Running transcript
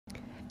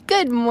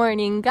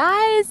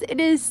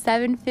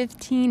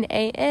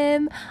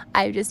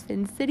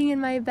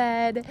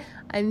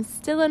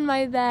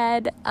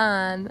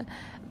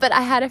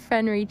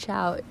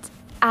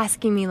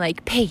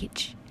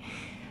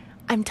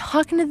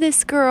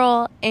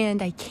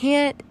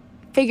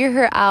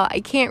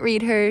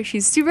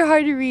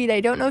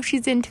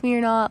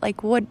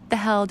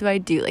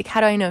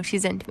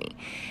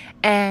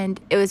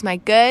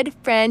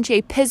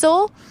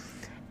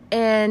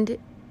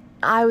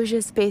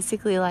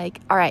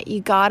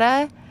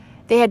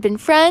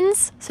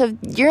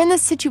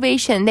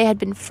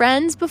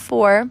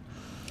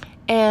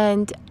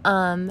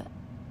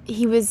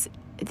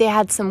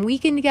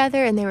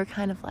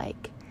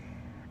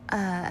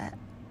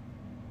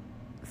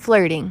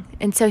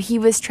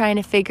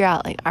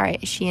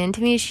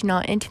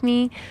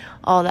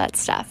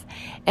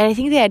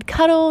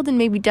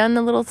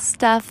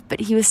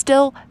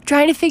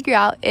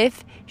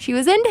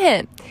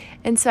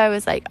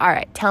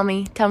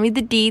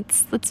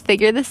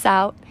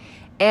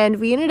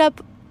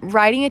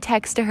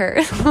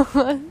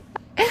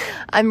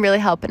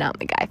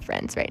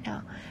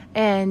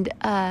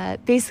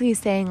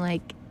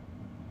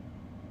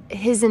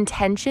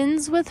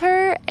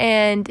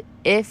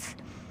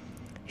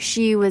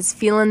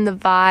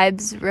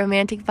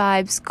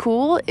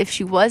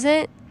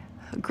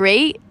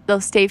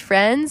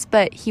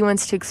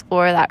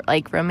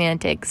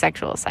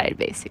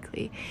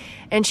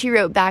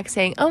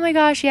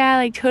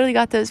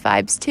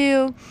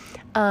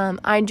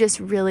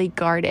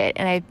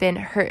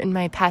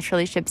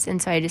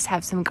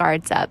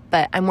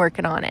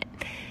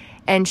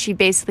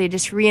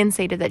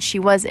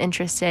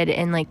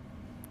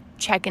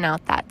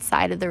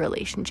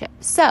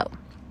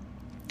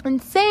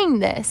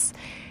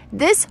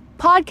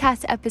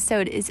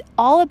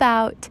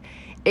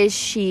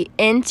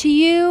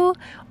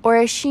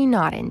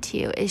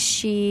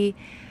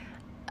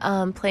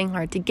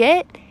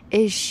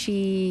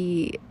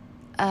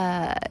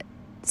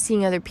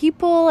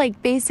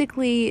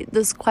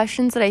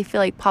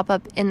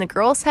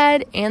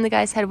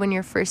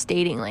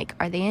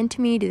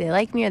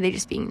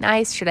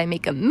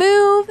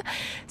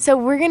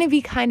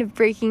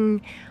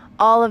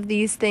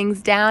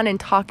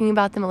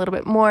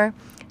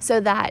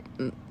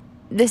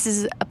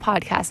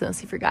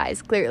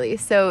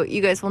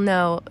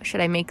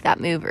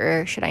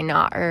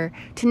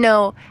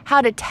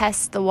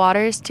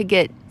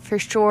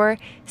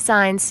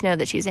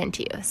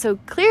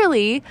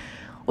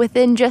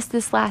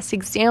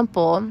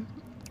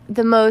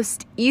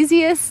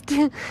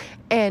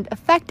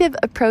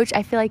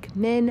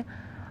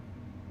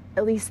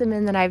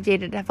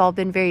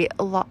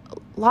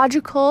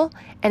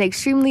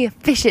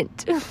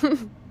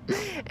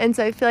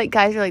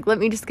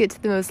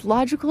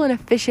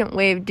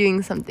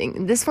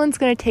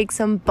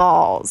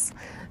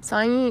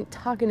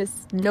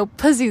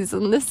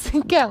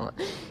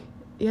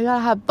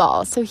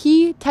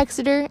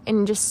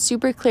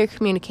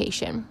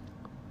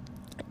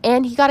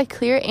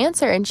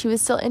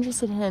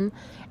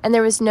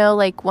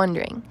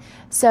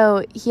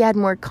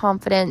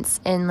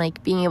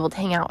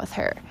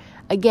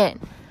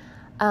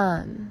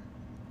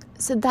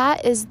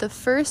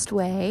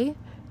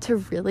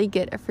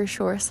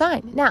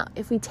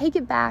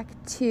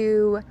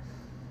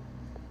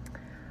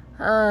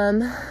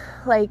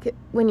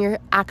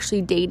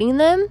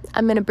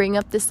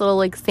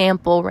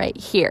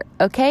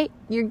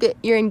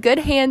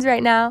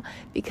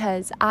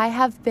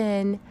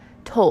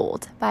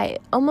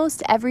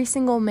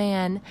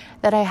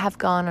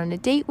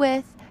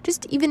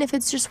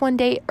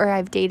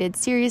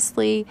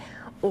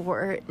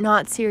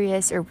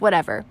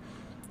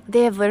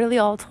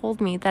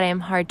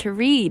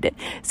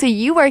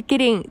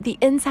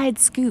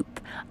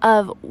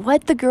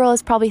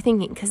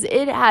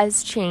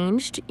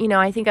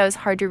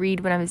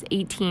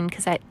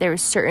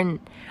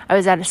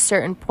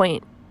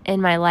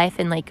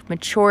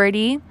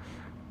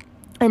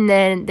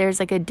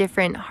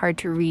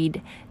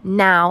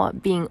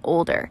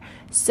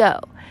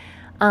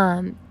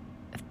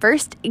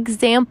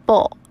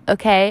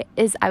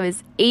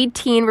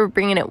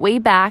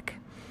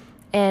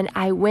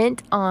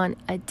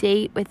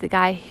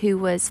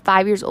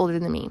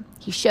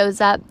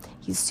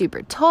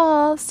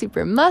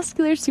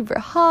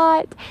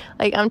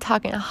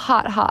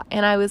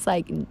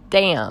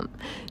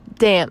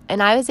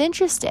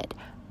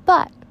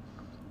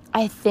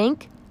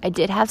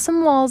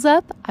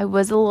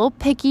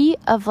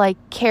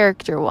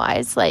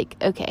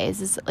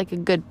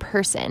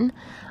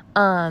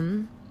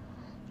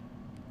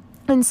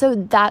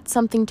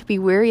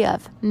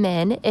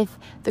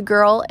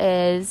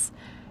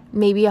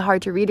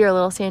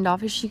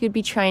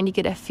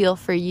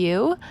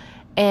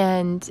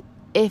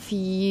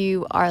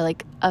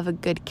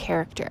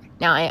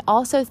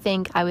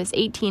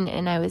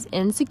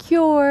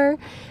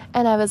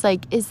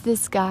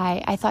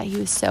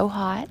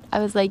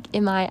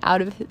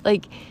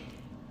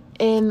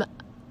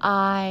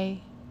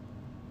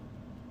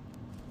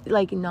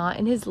like, not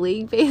in his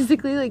league,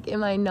 basically? Like,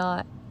 am I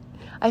not?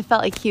 I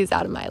felt like he was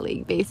out of my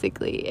league,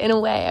 basically. In a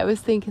way, I was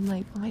thinking,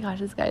 like, oh my gosh,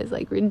 this guy is,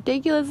 like,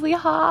 ridiculously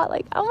hot.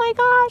 Like, oh my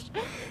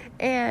gosh.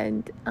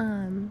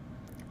 And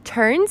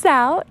turns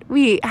out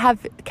we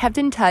have kept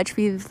in touch.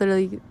 We've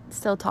literally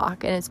still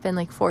talk, and it's been,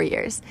 like, 4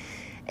 years.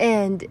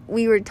 And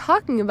we were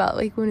talking about,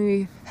 like, when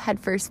we had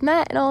first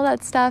met and all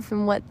that stuff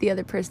and what the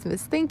other person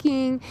was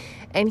thinking.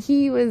 And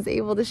he was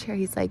able to share.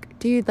 He's like,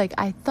 dude, like,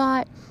 I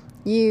thought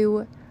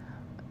you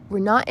were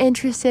not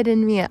interested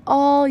in me at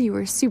all. You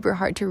were super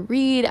hard to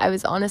read. I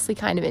was honestly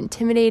kind of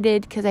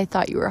intimidated because I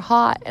thought you were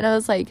hot. And I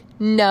was like,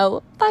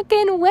 no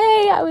fucking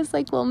way. I was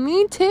like, well,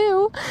 me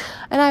too.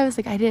 And I was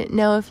like, I didn't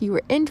know if you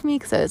were into me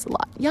because I was a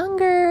lot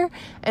younger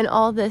and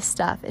all this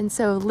stuff. And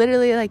so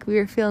literally, like, we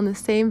were feeling the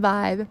same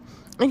vibe.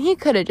 And he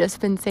could have just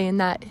been saying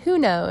that. Who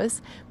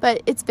knows?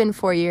 But it's been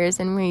 4 years,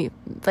 and we,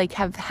 like,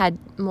 have had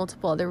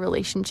multiple other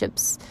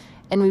relationships,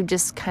 and we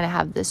just kind of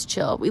have this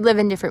chill. We live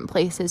in different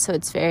places, so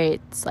it's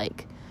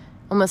like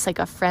almost like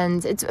a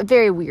friend's. It's a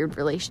very weird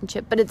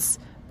relationship, but it's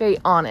very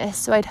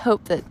honest. So I'd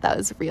hope that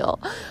was real.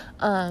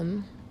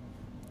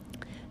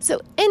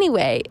 So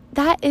anyway,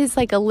 that is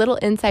like a little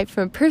insight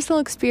from personal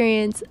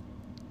experience.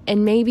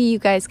 And maybe you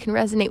guys can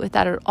resonate with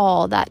that at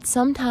all, that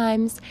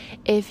sometimes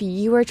if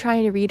you are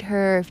trying to read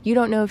her, if you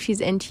don't know if she's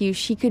into you,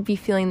 she could be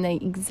feeling the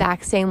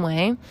exact same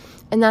way.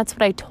 And that's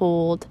what I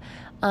told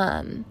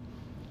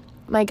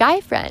my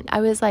guy friend.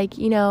 I was like,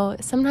 you know,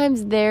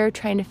 sometimes they're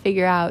trying to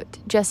figure out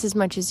just as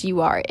much as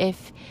you are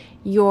if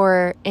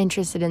you're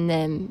interested in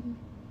them,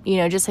 you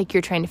know, just like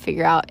you're trying to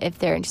figure out if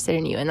they're interested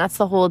in you. And that's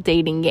the whole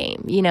dating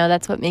game. You know,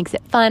 that's what makes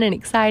it fun and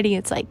exciting.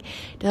 It's like,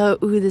 oh,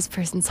 ooh, this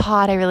person's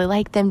hot. I really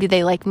like them. Do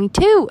they like me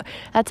too?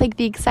 That's like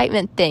the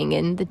excitement thing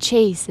and the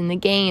chase and the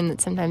game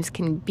that sometimes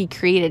can be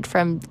created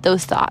from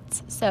those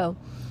thoughts. So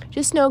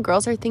just know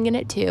girls are thinking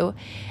it too.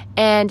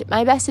 And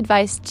my best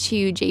advice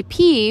to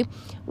JP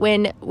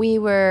when we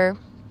were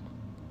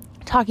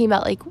talking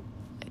about, like,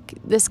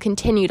 this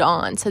continued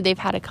on, so they've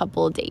had a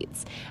couple of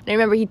dates, and I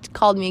remember he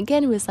called me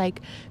again and was like,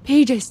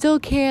 Paige, I still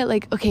can't,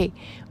 like, okay,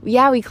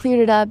 yeah, we cleared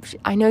it up,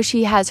 I know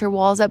she has her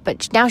walls up,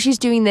 but now she's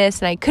doing this,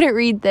 and I couldn't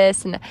read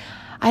this, and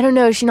I don't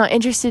know, she's not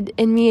interested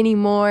in me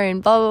anymore,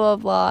 and blah, blah,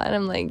 blah, blah, and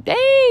I'm like,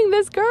 dang,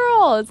 this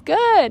girl is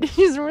good,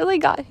 she's really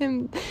got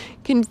him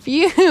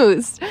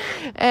confused,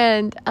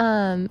 and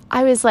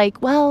I was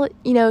like, well,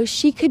 you know,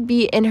 she could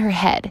be in her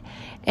head,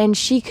 and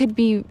she could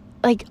be,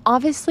 like,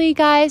 obviously,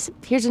 guys,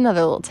 here's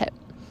another little tip.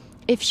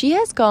 If she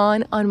has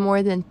gone on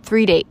more than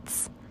 3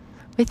 dates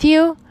with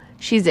you,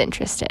 she's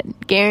interested.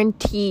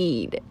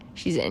 Guaranteed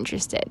she's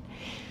interested.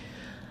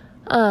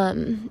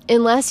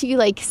 Unless you,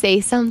 like,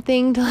 say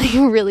something to, like,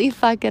 really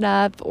fuck it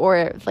up,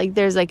 or, like,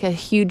 there's, like, a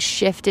huge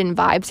shift in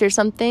vibes or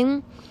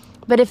something.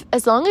 But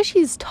as long as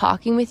she's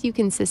talking with you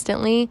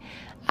consistently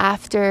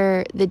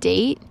after the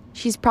date,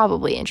 she's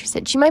probably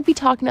interested. She might be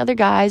talking to other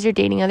guys or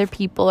dating other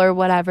people or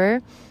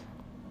whatever,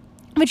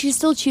 but she's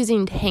still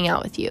choosing to hang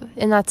out with you.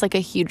 And that's, like, a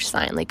huge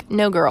sign. Like,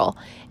 no girl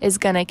is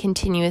going to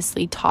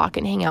continuously talk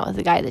and hang out with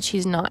a guy that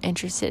she's not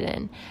interested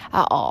in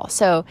at all.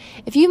 So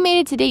if you've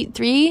made it to date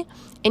 3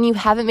 and you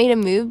haven't made a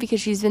move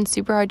because she's been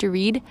super hard to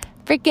read,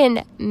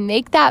 freaking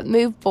make that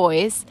move,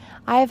 boys.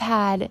 I've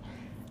had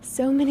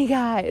so many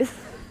guys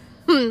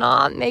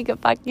not make a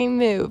fucking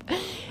move.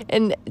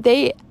 And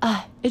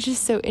it's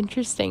just so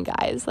interesting,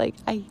 guys. Like,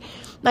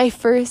 my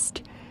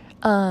first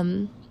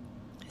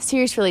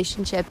serious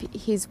relationship,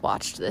 he's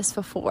watched this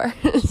before,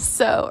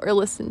 or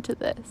listened to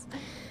this.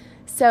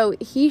 So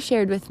he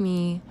shared with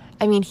me,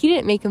 I mean, he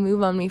didn't make a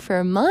move on me for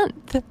a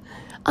month.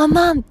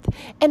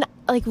 And,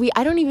 like,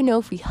 I don't even know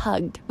if we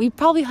hugged. We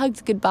probably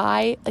hugged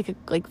goodbye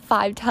like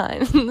 5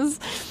 times.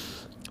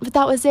 But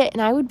that was it.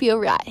 And I would be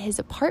over at his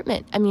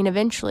apartment. I mean,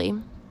 eventually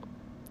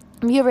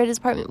be over at his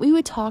apartment. We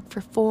would talk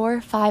for 4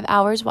 or 5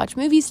 hours, watch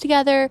movies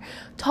together,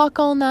 talk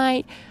all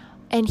night.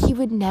 And he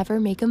would never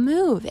make a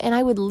move. And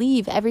I would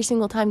leave every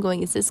single time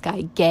going, is this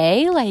guy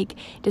gay? Like,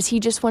 does he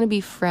just want to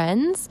be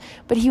friends?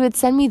 But he would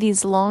send me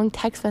these long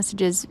text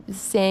messages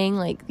saying,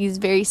 like, these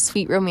very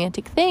sweet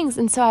romantic things.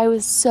 And so I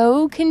was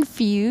so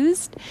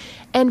confused.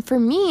 And for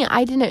me,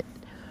 I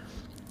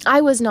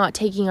was not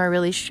taking our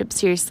relationship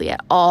seriously at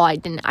all.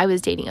 I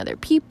was dating other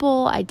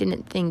people. I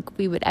didn't think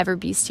we would ever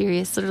be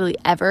serious, literally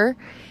ever.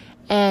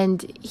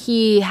 And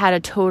he had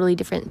a totally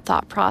different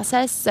thought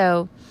process.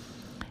 So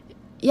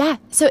yeah,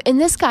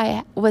 and this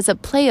guy was a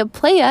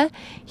playa.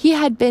 He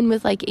had been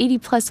with, like, 80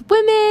 plus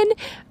women,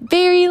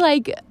 very,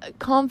 like,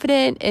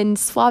 confident and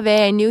suave.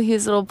 I knew he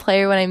was a little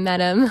player when I met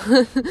him.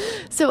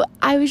 So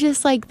I was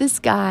just like, this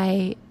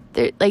guy,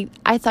 like,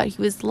 I thought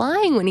he was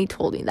lying when he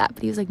told me that.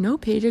 But he was like, no,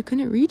 Paige, I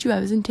couldn't read you. I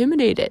was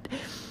intimidated.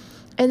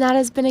 And that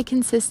has been a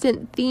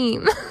consistent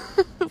theme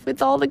with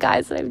all the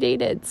guys that I've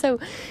dated. So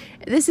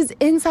this is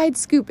inside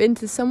scoop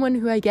into someone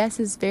who I guess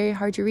is very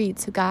hard to read.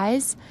 So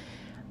guys,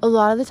 a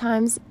lot of the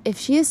times, if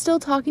she is still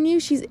talking to you,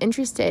 she's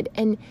interested,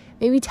 and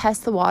maybe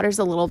test the waters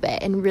a little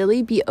bit and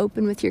really be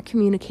open with your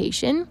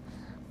communication,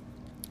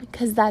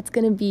 because that's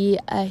going to be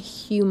a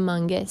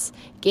humongous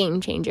game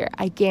changer.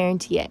 I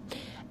guarantee it.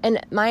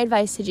 And my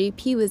advice to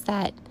JP was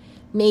that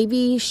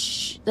maybe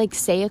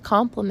say a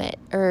compliment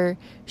or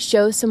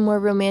show some more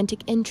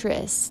romantic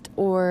interest,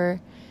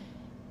 or,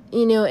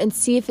 and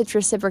see if it's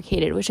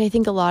reciprocated, which I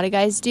think a lot of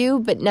guys do.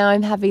 But now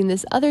I'm having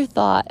this other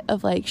thought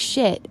of like,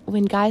 shit,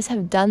 when guys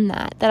have done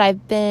that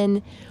I've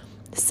been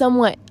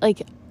somewhat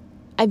like,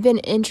 I've been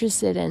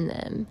interested in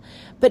them.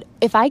 But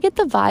if I get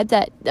the vibe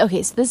that,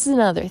 okay, so this is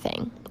another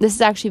thing. This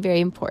is actually very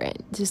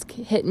important. Just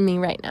hitting me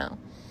right now.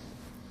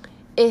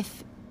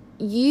 If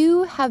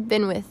you have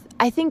been with,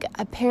 I think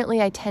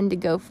apparently I tend to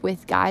go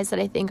with guys that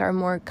I think are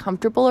more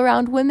comfortable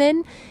around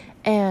women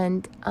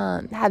and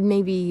have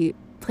maybe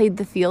played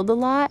the field a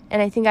lot.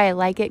 And I think I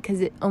like it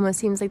because it almost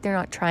seems like they're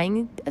not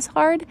trying as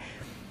hard.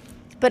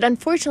 But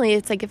unfortunately,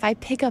 it's like if I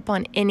pick up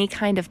on any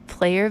kind of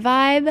player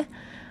vibe,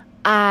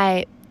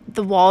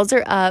 the walls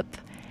are up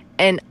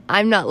and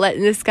I'm not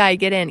letting this guy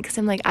get in, because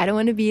I'm like, I don't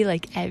want to be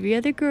like every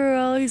other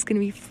girl who's going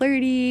to be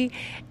flirty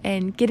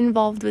and get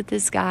involved with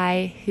this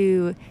guy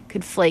who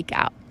could flake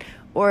out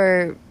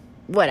or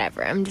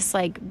whatever. I'm just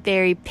like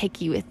very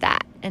picky with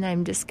that. And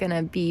I'm just going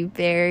to be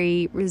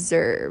very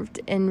reserved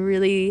and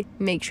really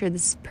make sure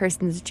this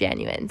person's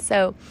genuine.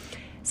 So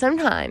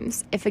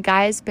sometimes if a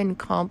guy has been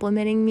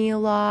complimenting me a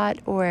lot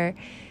or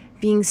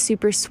being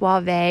super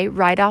suave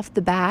right off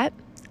the bat,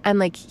 I'm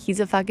like,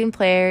 he's a fucking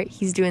player.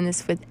 He's doing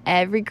this with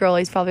every girl.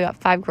 He's probably got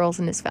 5 girls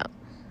in his phone.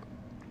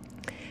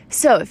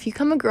 So if you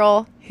come a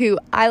girl who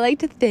I like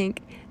to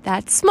think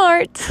that's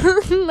smart,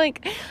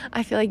 like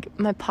I feel like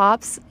my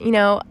pops,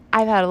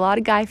 I've had a lot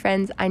of guy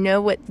friends. I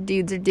know what the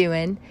dudes are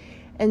doing.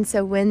 And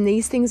so when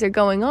these things are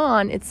going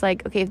on, it's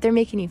like, okay, if they're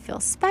making you feel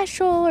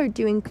special or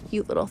doing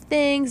cute little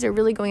things or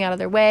really going out of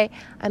their way,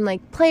 I'm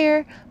like,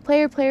 player.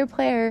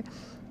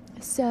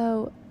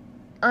 So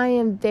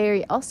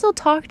I'll still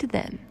talk to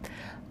them,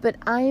 but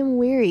I am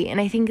weary.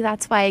 And I think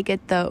that's why I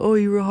get the, oh,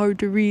 you were hard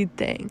to read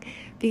thing.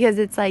 Because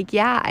it's like,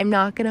 yeah, I'm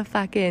not going to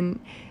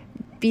fucking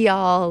be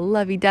all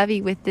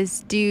lovey-dovey with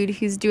this dude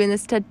who's doing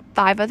this to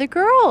 5 other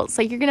girls.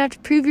 Like, you're going to have to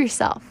prove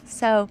yourself.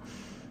 So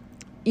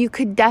you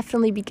could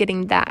definitely be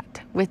getting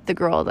that with the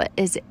girl that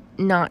is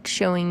not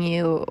showing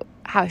you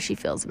how she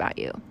feels about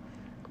you.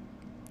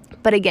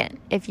 But again,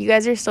 if you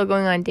guys are still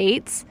going on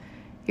dates,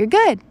 you're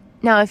good.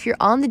 Now, if you're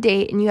on the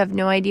date and you have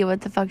no idea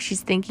what the fuck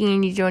she's thinking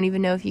and you don't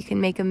even know if you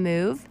can make a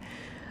move,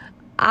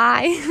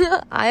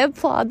 I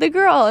applaud the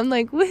girl. I'm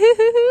like,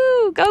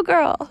 woohoo, go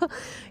girl.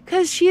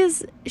 Because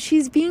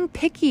she's being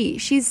picky.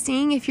 She's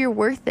seeing if you're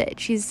worth it.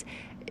 She's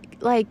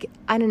like,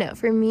 I don't know.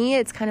 For me,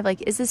 it's kind of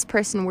like, is this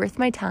person worth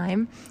my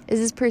time? Is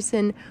this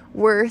person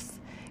worth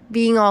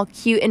being all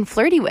cute and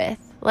flirty with?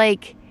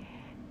 Like,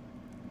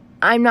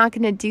 I'm not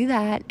going to do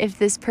that if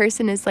this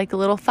person is like a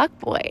little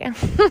fuckboy.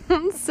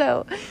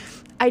 So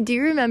I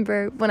do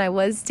remember when I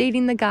was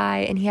dating the guy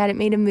and he hadn't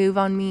made a move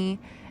on me.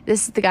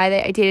 This is the guy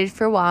that I dated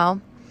for a while.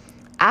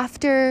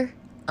 After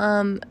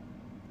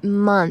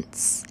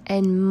months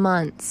and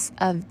months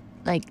of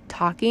like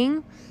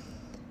talking,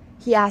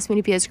 he asked me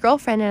to be his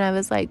girlfriend, and I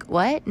was like,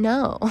 what?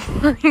 No.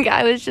 Like,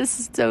 I was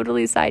just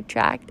totally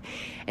sidetracked.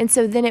 And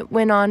so then it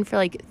went on for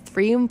like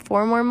 3 or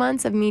 4 more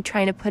months of me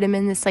trying to put him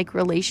in this like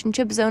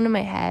relationship zone in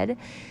my head.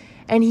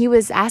 And he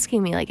was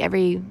asking me like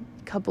every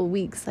couple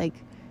weeks, like,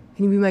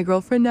 can you be my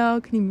girlfriend now?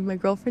 Can you be my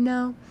girlfriend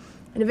now?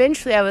 And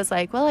eventually I was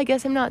like, well, I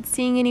guess I'm not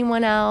seeing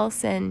anyone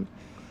else. And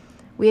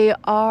we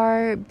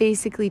are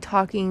basically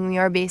talking. We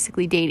are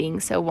basically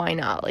dating. So why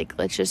not? Like,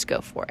 let's just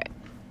go for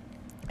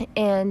it.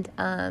 And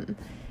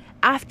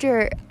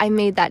after I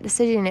made that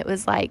decision, it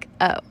was like,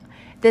 oh,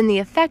 then the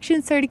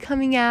affection started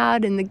coming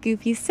out and the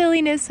goofy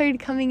silliness started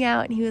coming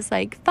out. And he was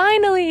like,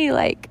 finally,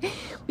 like,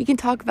 we can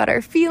talk about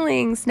our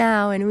feelings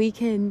now and we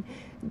can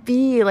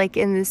be like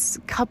in this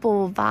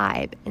couple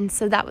vibe. And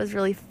so that was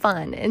really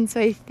fun. And so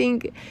I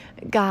think,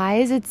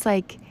 guys, it's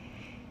like,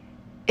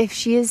 if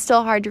she is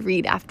still hard to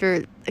read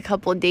after a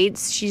couple of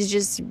dates, she's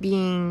just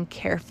being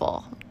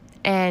careful,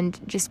 and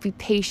just be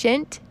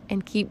patient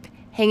and keep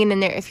hanging in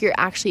there if you're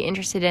actually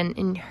interested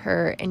in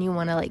her and you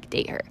want to like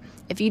date her.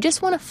 If you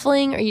just want to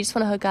fling or you just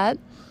want to hook up,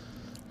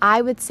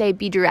 I would say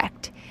be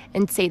direct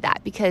and say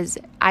that, because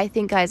I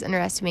think guys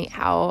underestimate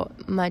how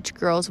much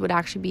girls would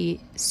actually be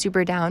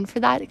super down for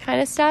that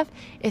kind of stuff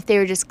if they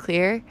were just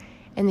clear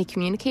and they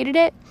communicated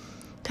it.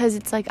 Because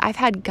it's like, I've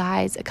had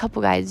a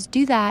couple guys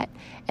do that,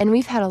 and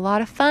we've had a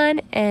lot of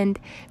fun, and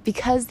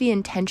because the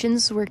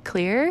intentions were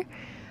clear,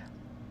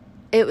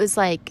 it was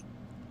like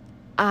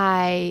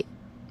I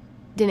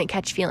didn't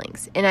catch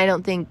feelings.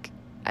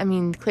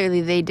 And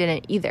clearly they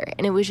didn't either.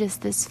 And it was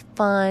just this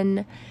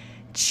fun,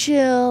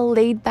 chill,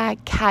 laid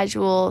back,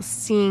 casual,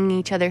 seeing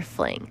each other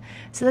fling.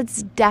 So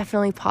that's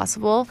definitely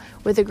possible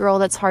with a girl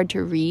that's hard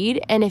to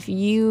read. And if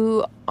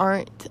you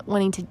aren't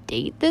wanting to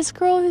date this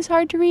girl who's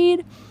hard to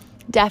read,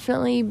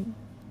 definitely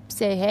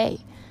say, hey,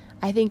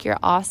 I think you're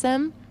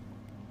awesome.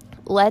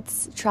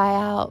 Let's try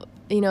out,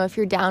 if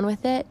you're down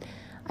with it.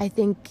 I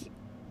think,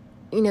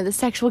 the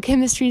sexual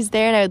chemistry is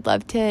there, and I would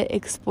love to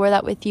explore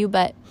that with you,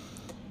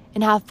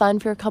 and have fun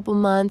for a couple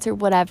months or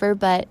whatever,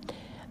 but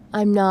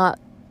I'm not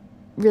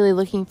really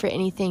looking for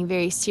anything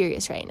very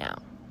serious right now.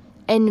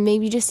 And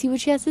maybe just see what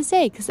she has to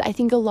say, because I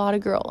think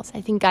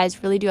I think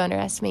guys really do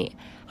underestimate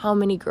how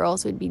many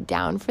girls would be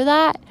down for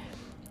that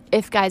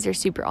if guys are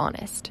super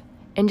honest.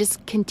 And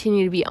just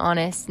continue to be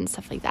honest and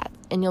stuff like that,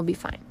 and you'll be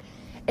fine.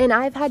 And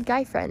I've had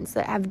guy friends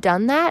that have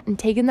done that and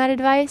taken that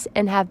advice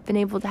and have been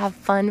able to have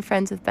fun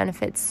friends with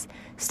benefits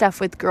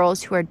stuff with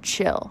girls who are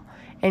chill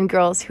and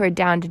girls who are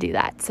down to do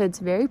that. So it's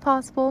very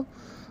possible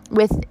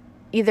with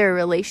either a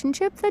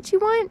relationship that you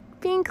want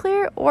being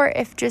clear, or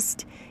if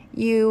just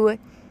you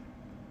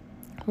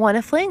want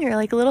a fling or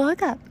like a little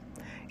hookup.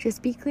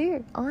 Just be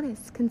clear,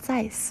 honest,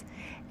 concise.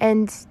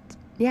 And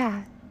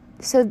yeah,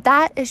 so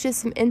that is just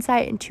some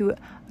insight into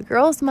a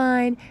girl's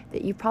mind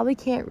that you probably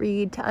can't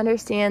read, to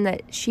understand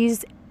that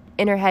she's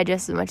in her head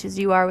just as much as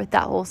you are with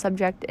that whole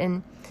subject,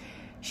 and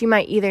she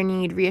might either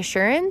need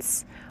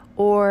reassurance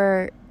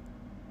or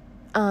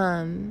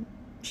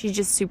she's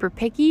just super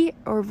picky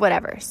or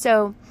whatever.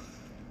 So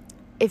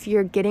if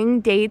you're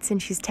getting dates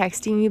and she's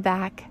texting you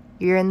back,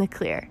 you're in the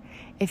clear.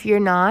 If you're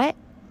not,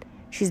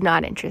 she's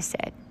not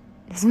interested.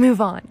 Just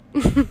move on.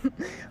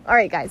 All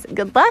right, guys,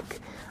 good luck.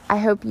 I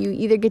hope you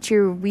either get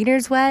your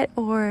wieners wet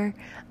or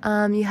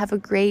you have a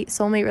great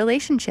soulmate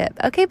relationship.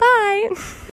 Okay, bye.